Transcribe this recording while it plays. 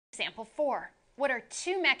Example 4. What are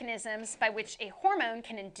two mechanisms by which a hormone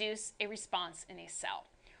can induce a response in a cell?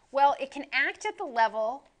 Well, it can act at the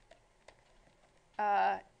level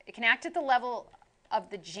of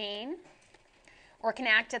the gene, or it can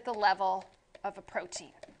act at the level of a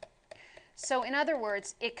protein. So in other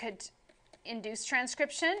words, it could induce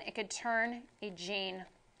transcription, it could turn a gene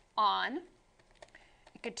on,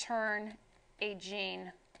 it could turn a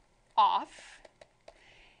gene off,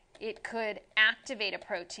 it could activate a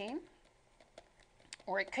protein,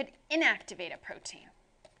 or it could inactivate a protein.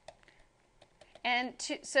 And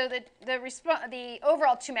so the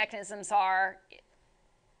overall two mechanisms are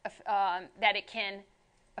that it can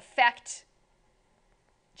affect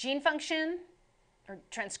gene function or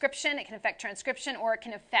transcription, it can affect transcription, or it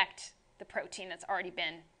can affect the protein that's already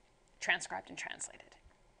been transcribed and translated.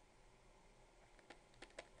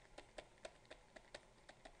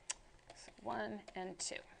 So 1 and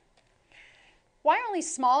 2. Why are only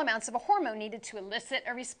small amounts of a hormone needed to elicit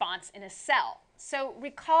a response in a cell? So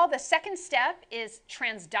recall the second step is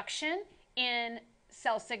transduction in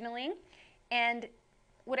cell signaling, and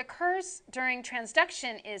what occurs during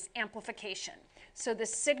transduction is amplification. So the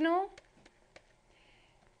signal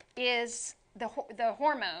is the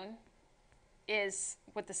hormone is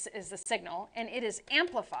the signal, and it is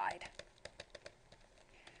amplified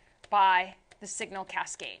by the signal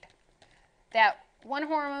cascade. That one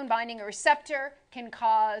hormone binding a receptor can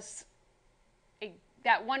cause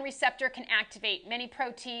that one receptor can activate many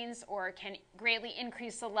proteins, or can greatly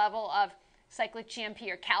increase the level of cyclic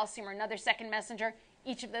GMP or calcium or another second messenger.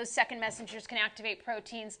 Each of those second messengers can activate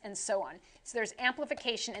proteins, and so on. So there's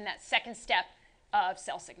amplification in that second step of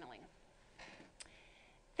cell signaling.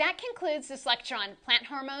 That concludes this lecture on plant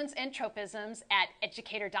hormones and tropisms at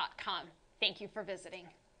Educator.com. Thank you for visiting.